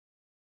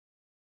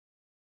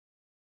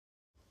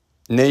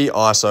knee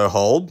iso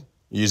hold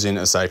using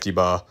a safety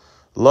bar.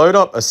 Load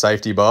up a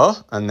safety bar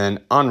and then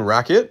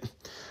unrack it.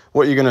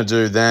 What you're going to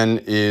do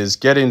then is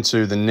get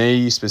into the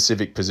knee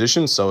specific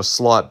position, so a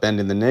slight bend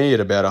in the knee at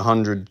about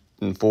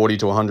 140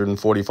 to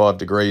 145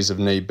 degrees of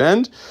knee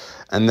bend,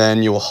 and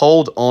then you'll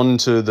hold on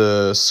to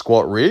the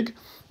squat rig,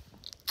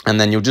 and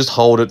then you'll just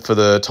hold it for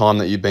the time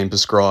that you've been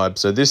prescribed.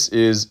 So this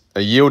is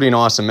a yielding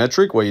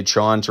isometric where you're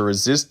trying to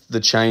resist the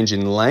change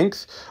in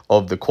length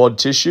of the quad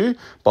tissue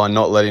by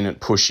not letting it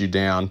push you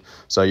down.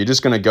 So you're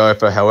just going to go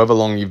for however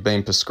long you've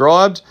been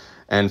prescribed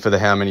and for the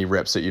how many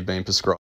reps that you've been prescribed.